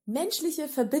Menschliche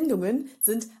Verbindungen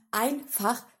sind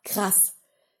einfach krass.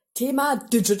 Thema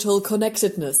Digital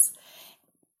Connectedness.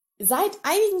 Seit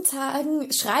einigen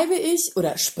Tagen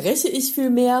spreche ich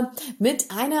vielmehr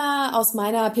mit einer aus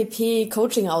meiner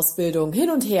PP-Coaching-Ausbildung hin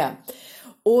und her.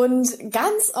 Und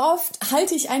ganz oft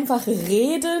halte ich einfach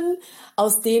Reden,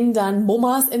 aus denen dann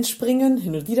MoMAs entspringen,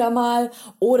 hin und wieder mal,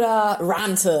 oder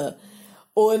rante.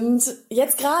 Und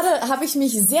jetzt gerade habe ich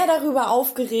mich sehr darüber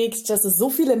aufgeregt, dass es so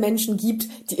viele Menschen gibt,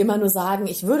 die immer nur sagen,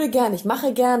 ich würde gern, ich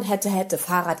mache gern, hätte,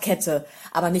 Fahrradkette,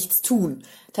 aber nichts tun.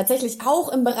 Tatsächlich auch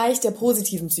im Bereich der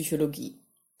positiven Psychologie.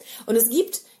 Und es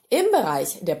gibt im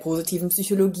Bereich der positiven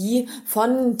Psychologie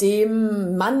von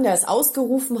dem Mann, der es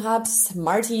ausgerufen hat,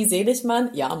 Marty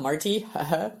Seligmann, ja, Marty,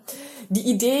 die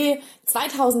Idee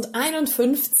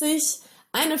 2051,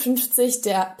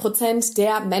 51%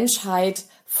 der Menschheit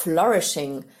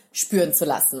Flourishing spüren zu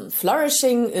lassen.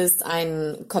 Flourishing ist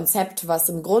ein Konzept, was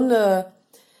im Grunde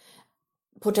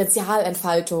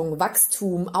Potenzialentfaltung,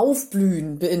 Wachstum,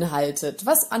 Aufblühen beinhaltet,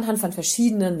 was anhand von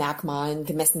verschiedenen Merkmalen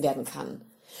gemessen werden kann.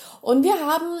 Und wir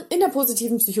haben in der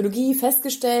positiven Psychologie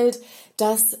festgestellt,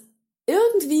 dass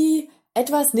irgendwie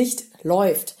etwas nicht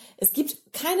läuft. Es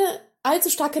gibt keine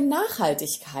allzu starke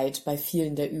Nachhaltigkeit bei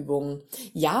vielen der Übungen.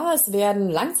 Ja, es werden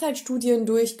Langzeitstudien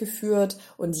durchgeführt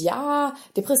und ja,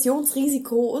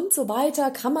 Depressionsrisiko und so weiter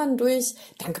kann man durch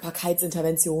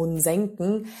Dankbarkeitsinterventionen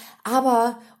senken.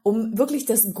 Aber um wirklich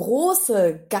das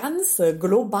große, ganze,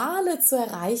 globale zu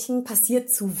erreichen,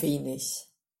 passiert zu wenig.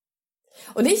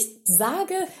 Und ich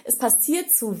sage, es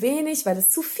passiert zu wenig, weil es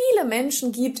zu viele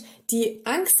Menschen gibt, die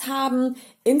Angst haben,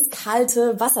 ins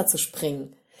kalte Wasser zu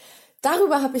springen.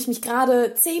 Darüber habe ich mich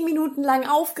gerade 10 Minuten lang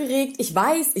aufgeregt. Ich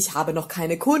weiß, ich habe noch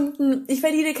keine Kunden, ich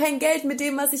verdiene kein Geld mit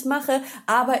dem, was ich mache,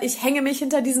 aber ich hänge mich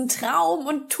hinter diesen Traum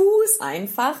und tue es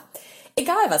einfach,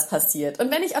 egal was passiert.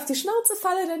 Und wenn ich auf die Schnauze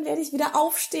falle, dann werde ich wieder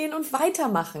aufstehen und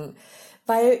weitermachen,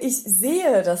 weil ich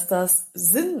sehe, dass das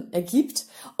Sinn ergibt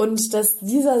und dass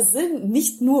dieser Sinn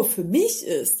nicht nur für mich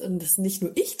ist und dass nicht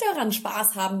nur ich daran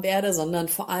Spaß haben werde, sondern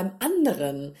vor allem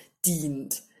anderen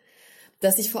dient.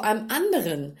 Dass ich vor allem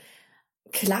anderen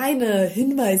kleine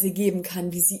Hinweise geben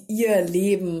kann, wie sie ihr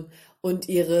Leben und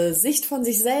ihre Sicht von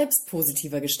sich selbst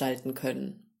positiver gestalten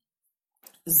können.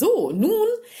 So, nun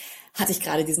hatte ich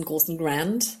gerade diesen großen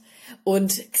Grant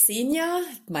und Xenia,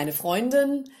 meine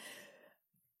Freundin,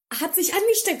 hat sich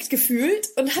angesteckt gefühlt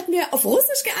und hat mir auf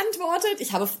Russisch geantwortet.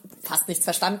 Ich habe fast nichts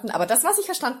verstanden, aber das, was ich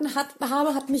verstanden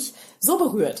habe, hat mich so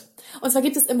berührt. Und zwar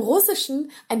gibt es im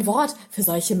Russischen ein Wort für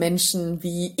solche Menschen,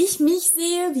 wie ich mich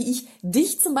sehe, wie ich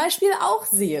dich zum Beispiel auch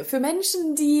sehe. Für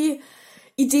Menschen, die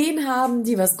Ideen haben,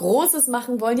 die was Großes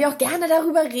machen wollen, die auch gerne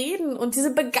darüber reden und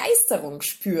diese Begeisterung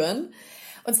spüren.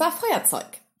 Und zwar Feuerzeug.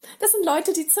 Das sind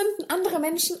Leute, die zünden andere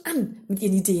Menschen an mit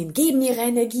ihren Ideen, geben ihre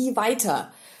Energie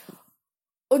weiter.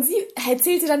 Und sie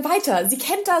erzählt sie dann weiter. Sie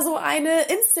kennt da so eine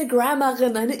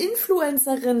Instagrammerin, eine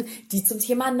Influencerin, die zum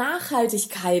Thema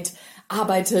Nachhaltigkeit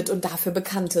arbeitet und dafür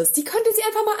bekannt ist. Die könnte sie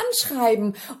einfach mal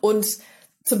anschreiben und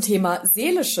zum Thema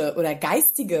seelische oder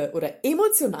geistige oder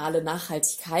emotionale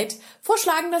Nachhaltigkeit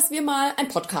vorschlagen, dass wir mal einen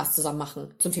Podcast zusammen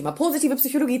machen. Zum Thema positive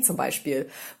Psychologie zum Beispiel.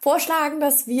 Vorschlagen,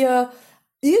 dass wir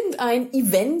irgendein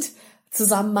Event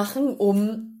zusammen machen,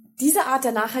 um diese Art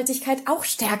der Nachhaltigkeit auch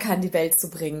stärker in die Welt zu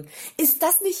bringen. Ist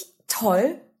das nicht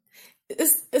toll?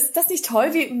 Ist das nicht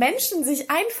toll, wie Menschen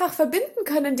sich einfach verbinden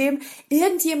können, indem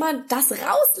irgendjemand das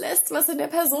rauslässt, was in der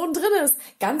Person drin ist?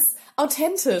 Ganz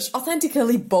authentisch,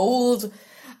 authentically bold,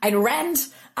 ein Rant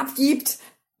abgibt.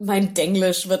 Mein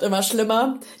Denglisch wird immer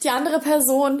schlimmer. Die andere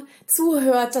Person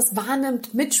zuhört, das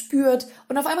wahrnimmt, mitspürt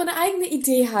und auf einmal eine eigene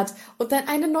Idee hat und dann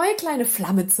eine neue kleine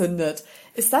Flamme zündet.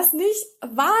 Ist das nicht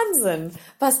Wahnsinn,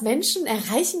 was Menschen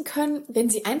erreichen können, wenn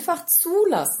sie einfach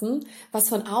zulassen, was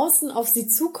von außen auf sie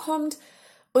zukommt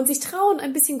und sich trauen,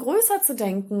 ein bisschen größer zu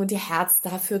denken und ihr Herz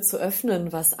dafür zu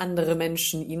öffnen, was andere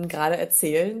Menschen ihnen gerade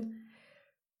erzählen?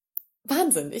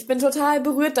 Wahnsinn, ich bin total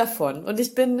berührt davon und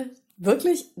ich bin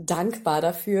wirklich dankbar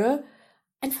dafür,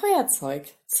 ein Feuerzeug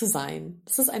zu sein.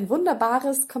 Das ist ein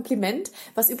wunderbares Kompliment,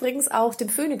 was übrigens auch dem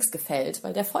Phönix gefällt,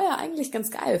 weil der Feuer eigentlich ganz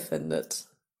geil findet.